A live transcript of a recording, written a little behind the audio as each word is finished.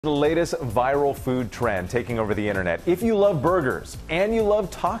The latest viral food trend taking over the internet. If you love burgers and you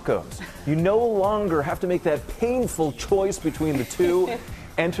love tacos, you no longer have to make that painful choice between the two.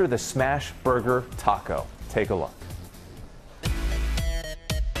 Enter the Smashburger Taco. Take a look.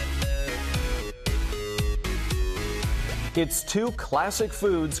 It's two classic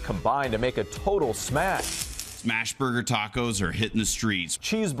foods combined to make a total smash. Smashburger tacos are hitting the streets.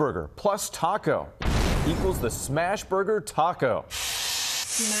 Cheeseburger plus taco equals the Smashburger Taco.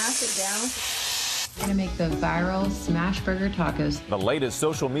 Smash it down. We're gonna make the viral Smashburger Tacos. The latest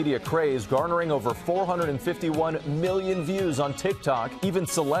social media craze garnering over 451 million views on TikTok. Even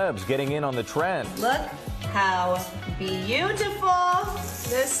celebs getting in on the trend. Look how beautiful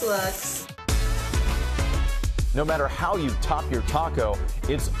this looks. No matter how you top your taco,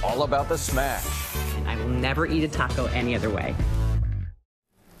 it's all about the smash. And I will never eat a taco any other way.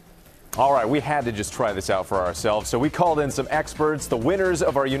 All right, we had to just try this out for ourselves, so we called in some experts. The winners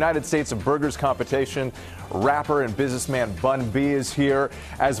of our United States of Burgers competition, rapper and businessman Bun B is here,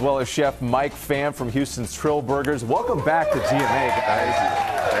 as well as Chef Mike Pham from Houston's Trill Burgers. Welcome back to GMA,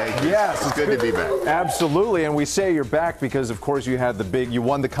 guys. Thank you. Yes, it's good to be back. Absolutely, and we say you're back because, of course, you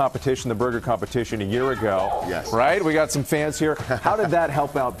won the competition, the burger competition, a year ago. Yes. Right? We got some fans here. How did that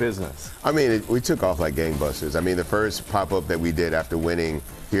help out business? I mean, we took off like gangbusters. I mean, the first pop-up that we did after winning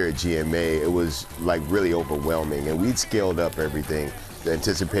here at GMA, it was like really overwhelming, and we'd scaled up everything,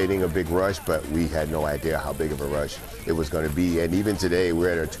 anticipating a big rush, but we had no idea how big of a rush it was going to be. And even today, we're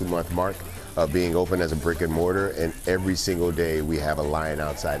at our 2-month mark of being open as a brick and mortar, and every single day we have a line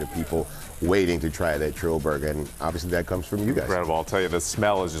outside of people waiting to try that Trill burger, and obviously that comes from you guys. Incredible. I'll tell you, the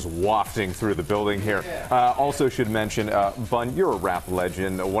smell is just wafting through the building here. Also should mention, Bun, you're a rap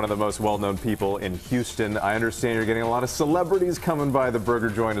legend, one of the most well-known people in Houston. I understand you're getting a lot of celebrities coming by the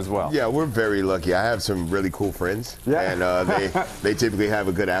burger joint as well. Yeah, we're very lucky. I have some really cool friends, and they typically have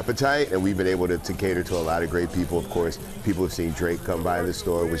a good appetite, and we've been able to cater to a lot of great people. Of course, people have seen Drake come by the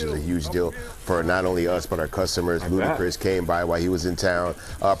store, which is a huge deal for not only us, but our customers. Ludacris came by while he was in town.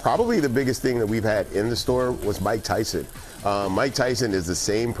 Probably the biggest thing that we've had in the store was Mike Tyson. Mike Tyson is the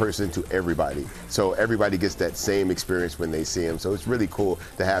same person to everybody, so everybody gets that same experience when they see him. So it's really cool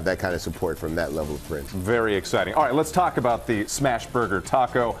to have that kind of support from that level of friends. Very exciting. All right, let's talk about the Smashburger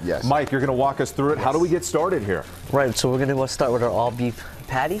Taco. Yes. Mike, you're going to walk us through it. Yes. How do we get started here? Right, so we're going to start with our all-beef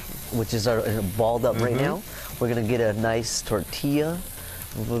patty, which is our balled up right now. We're going to get a nice tortilla.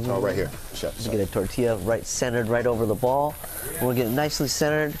 Oh, right here, Chef. Get a tortilla right centered right over the ball. We're going to get it nicely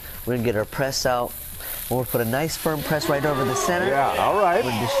centered. We're going to get our press out. We're going to put a nice firm press right over the center. Yeah, all right.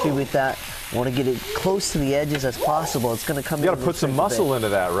 We're going to distribute that. We want to get it close to the edges as possible. It's going to come in. You got to put some muscle into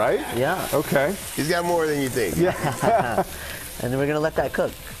that, right? Yeah. Okay. He's got more than you think. Yeah. And then we're going to let that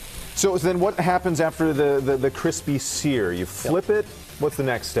cook. So then what happens after the crispy sear? You flip it. What's the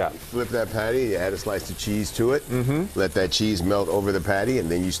next step? Flip that patty, you add a slice of cheese to it, let that cheese melt over the patty, and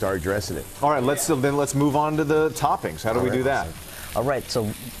then you start dressing it. All right, let's move on to the toppings. How do we do that? All right, so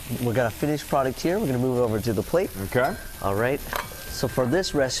we're going to finished product here. We're going to move it over to the plate. Okay. All right. So for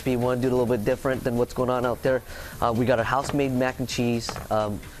this recipe, we want to do it a little bit different than what's going on out there. We got our house-made mac and cheese.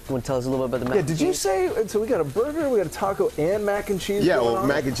 You want to tell us a little bit about the mac and cheese? Did you say, so we got a burger, we got a taco, and mac and cheese? Yeah, well,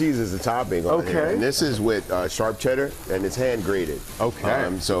 mac and cheese is the topping on here. And this is with sharp cheddar, and it's hand grated.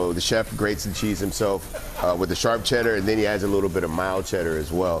 Okay. So the chef grates the cheese himself with the sharp cheddar, and then he adds a little bit of mild cheddar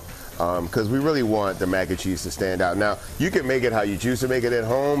as well. Because we really want the mac and cheese to stand out. Now, you can make it how you choose to make it at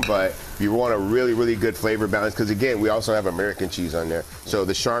home, but if you want a really, really good flavor balance, because again, we also have American cheese on there. So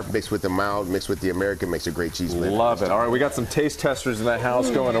the sharp mixed with the mild, mixed with the American makes a great cheese flavor. Love it. All right, we got some taste testers in the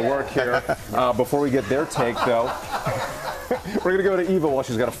house going to work here. Before we get their take, though, we're going to go to Eva while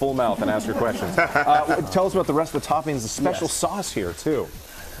she's got a full mouth and ask her questions. Tell us about the rest of the toppings, the special sauce here, too.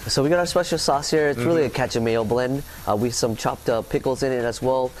 So we got our special sauce here. It's really a ketchup mayo blend. We have some chopped pickles in it as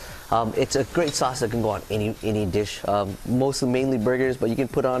well. It's a great sauce that can go on any dish. Mainly burgers, but you can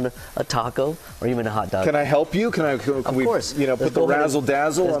put on a taco or even a hot dog. Can I help you? Can of course. Put the razzle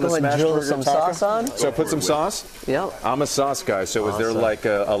dazzle on the Smashburger some taco? sauce on. So put some sauce. Yeah. I'm a sauce guy. So is there like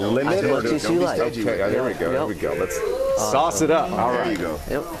a limit? As much as you like. Okay, there we go. There we go. Let's sauce it up. All right. There you go.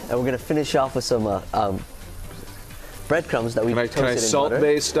 Yep. And we're gonna finish off with some breadcrumbs that we toasted in butter.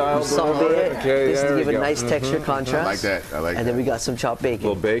 Salt-based style? Salt it. Okay, just to give a nice texture contrast. I like that. I like that. And then we got some chopped bacon. A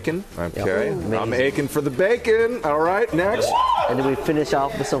little bacon. Okay. Yep. I'm aching for the bacon. All right, next. And then we finish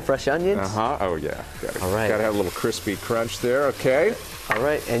off with some fresh onions. Oh, yeah. All right. Got to have a little crispy crunch there. Okay. All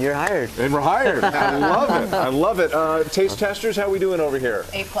right, and you're hired. And we're hired. I love it. I love it. Taste testers, how are we doing over here?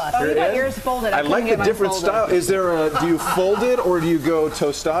 A+. Oh, you got yours folded. I like the different style. Is there a, do you fold it or do you go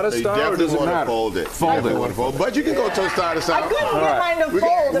tostada You style or does definitely it want to matter? fold it. Fold Definitely it. want to fold. But you can go tostada style. I couldn't get mine to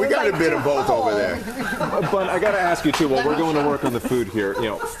fold. We got a bit of both over there. But I got to ask you too, while we're going to work on the food here,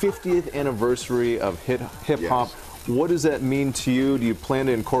 50th anniversary of hip hop. Yes. What does that mean to you? Do you plan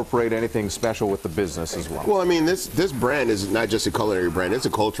to incorporate anything special with the business as well? Well, I mean, this brand is not just a culinary brand; it's a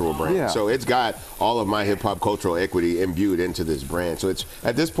cultural brand. Yeah. So it's got all of my hip hop cultural equity imbued into this brand. So it's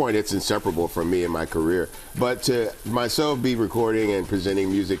at this point, it's inseparable from me and my career. But to myself be recording and presenting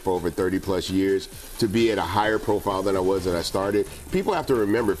music for over 30 plus years, to be at a higher profile than I was when I started, people have to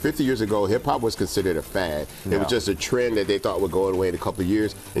remember 50 years ago, hip hop was considered a fad. It was just a trend that they thought would go away in a couple of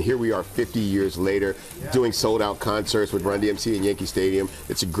years. And here we are 50 years later doing sold out concerts with Run DMC and Yankee Stadium.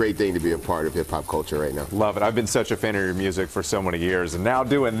 It's a great thing to be a part of hip hop culture right now. Love it. I've been such a fan of your music for so many years, and now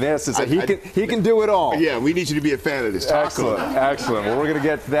doing this is he can do it all. Yeah, we need you to be a fan of this. Excellent, excellent. Well, we're going to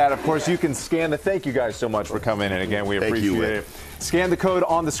get to that. Of course, you can scan the. Thank you guys so much for coming in. Again, we appreciate it. Scan the code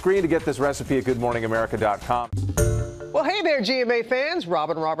on the screen to get this recipe at GoodMorningAmerica.com. Well, hey there, GMA fans.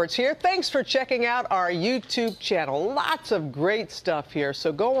 Robin Roberts here. Thanks for checking out our YouTube channel. Lots of great stuff here.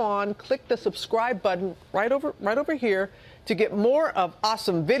 So go on, click the subscribe button right over here to get more of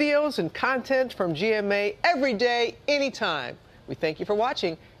awesome videos and content from GMA every day, anytime. We thank you for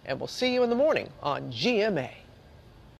watching, and we'll see you in the morning on GMA.